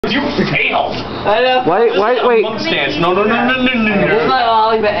You failed. I know. Wait. Monk stance. No. It's like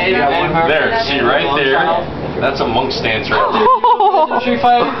Ollie, but There, see right there. That's a monk stance right there. Street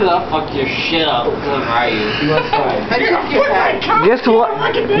Fighter, because I'll fuck your shit up. I'm right, you. Guess what?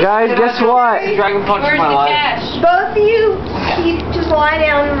 Guys, guess what? Dragon Punch Where's my the life. cash? Both of you, you just lie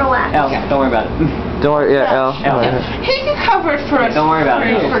down and relax. L, don't worry about it. Don't worry, yeah, L. He can cover it for us. Don't worry about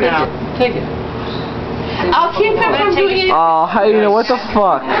it. For now. Take it. I'll keep him from doing it. Oh, hyena, what the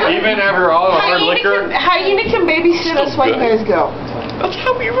fuck? Even after all the hard liquor. Hyena can babysit us while you guys go. That's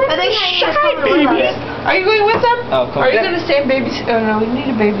how we run the shy baby. Are you going with them? Oh, cool. Are you going to stay and babysit? Oh no, we need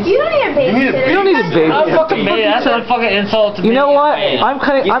a babysitter. You don't need a babysitter. You don't need a baby. Fucking baby. That's a fucking insult to me. You know what? I'm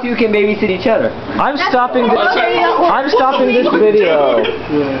cutting. You two can babysit each other. I'm stopping this video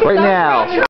right now.